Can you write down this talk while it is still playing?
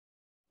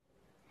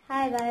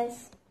Hi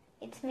guys,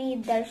 it's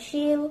me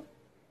Darshil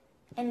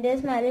and this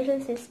is my little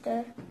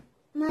sister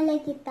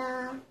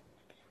Malekita.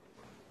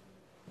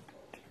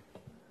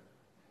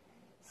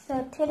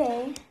 So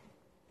today you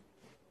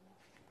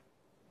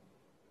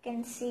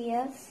can see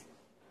us.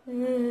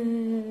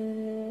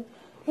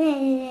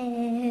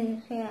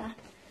 Yeah.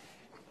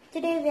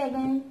 Today we are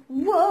going.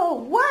 Whoa!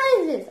 What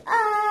is this?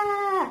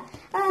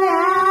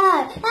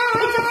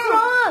 It's a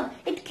frog!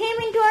 It came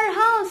into our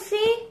house.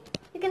 See?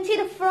 You can see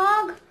the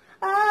frog.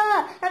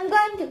 I'm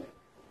going to.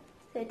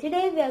 So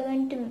today we are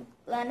going to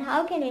learn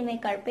how can we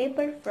make our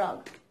paper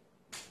frog.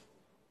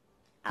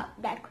 Oh,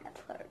 that could have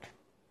hurt.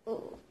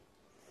 Oh.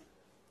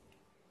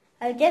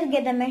 I'll just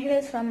get the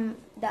materials from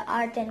the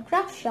art and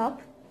craft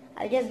shop.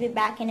 I'll just be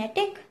back in a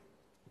tick.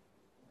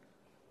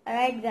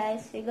 Alright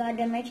guys, we got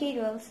the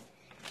materials.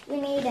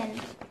 We need a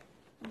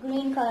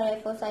green color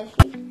A4 size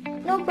sheet.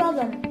 No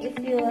problem, if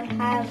you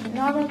have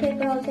normal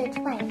paper also it's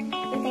fine.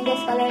 You can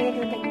just color it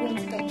with a green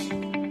sketch.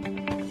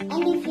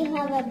 And if you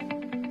have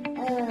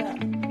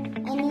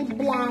any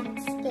black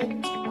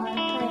sketch or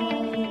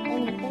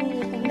anything, you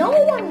can. No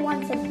one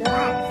wants a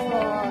black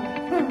frog.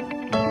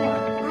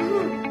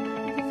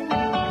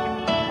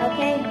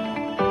 Okay,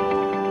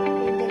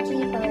 with the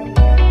tree color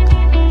here.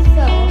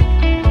 So,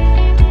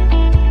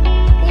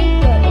 take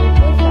your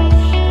A4 size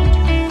sheet.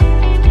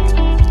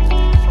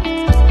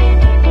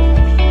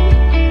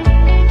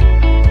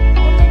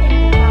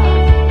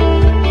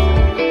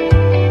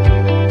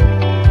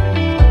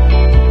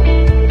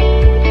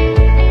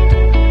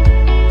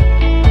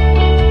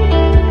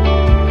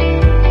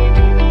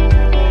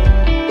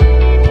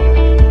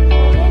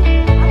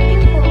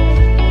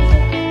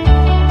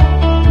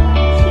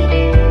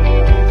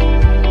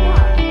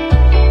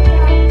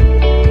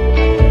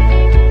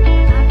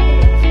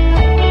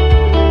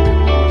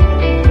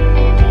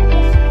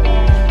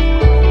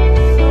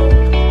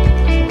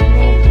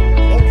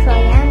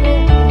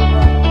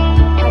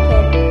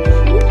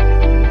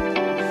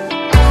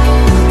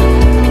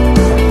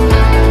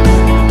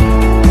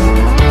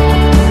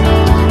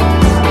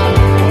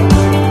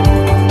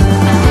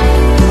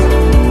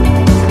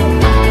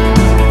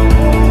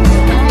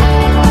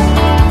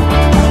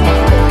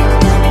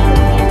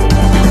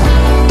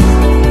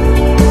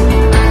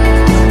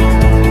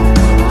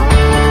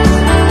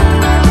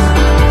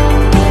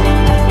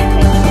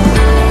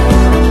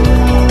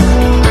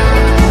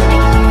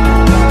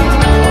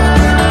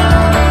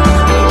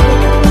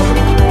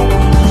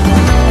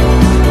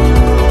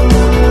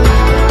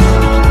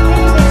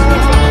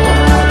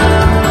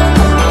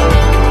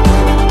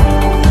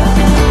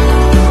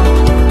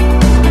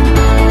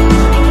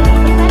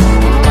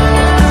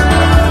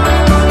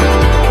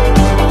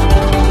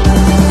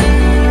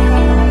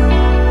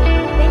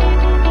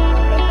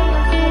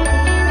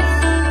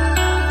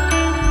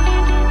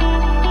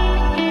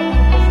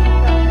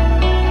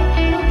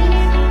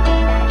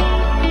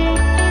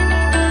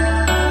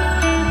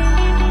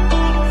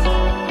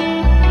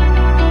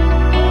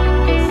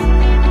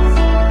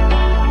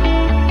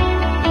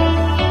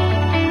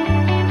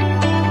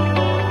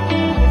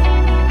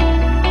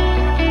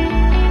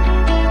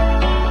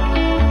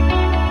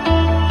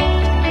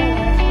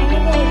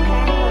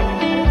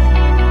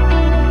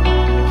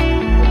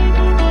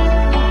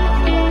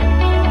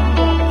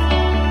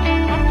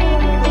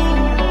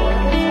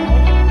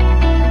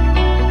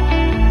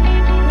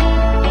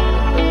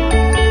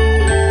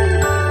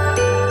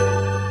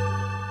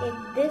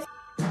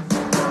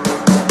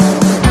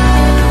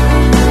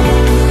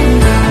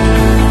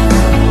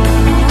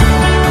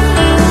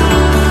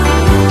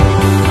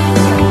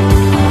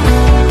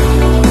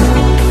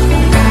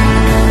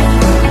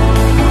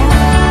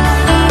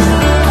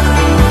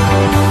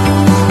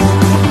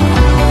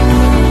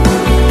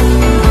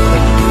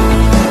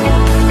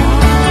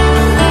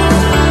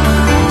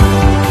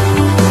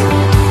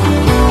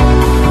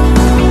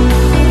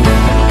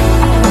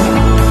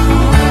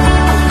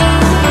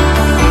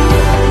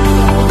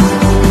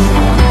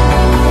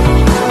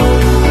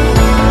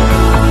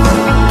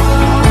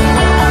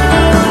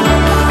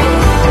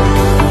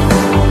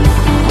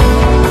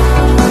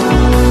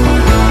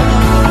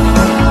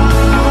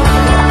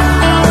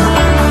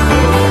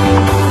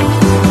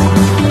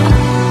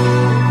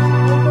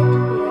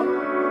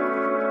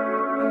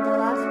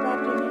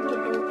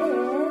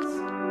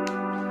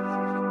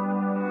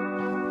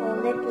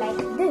 Put it in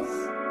like this.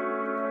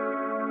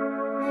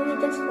 Maybe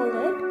just fold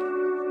it.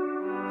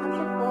 You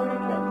should fold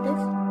it like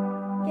this.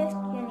 Just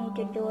you need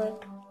to do it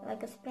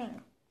like a spring.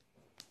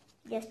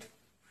 Just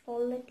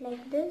fold it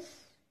like this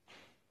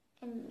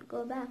and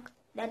go back.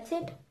 That's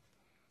it.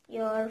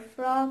 Your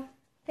frog,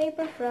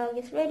 paper frog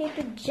is ready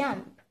to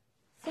jump.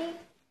 See?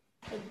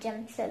 It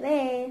jumps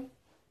away.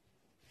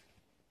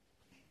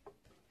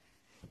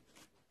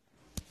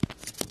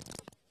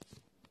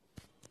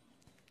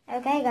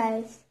 Okay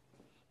guys.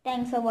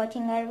 Thanks for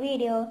watching our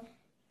video.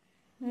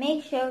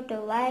 Make sure to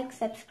like,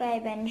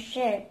 subscribe and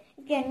share.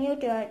 If you are new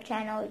to our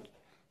channel,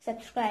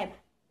 subscribe.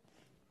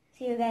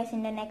 See you guys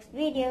in the next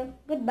video.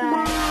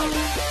 Goodbye.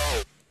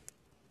 Bye.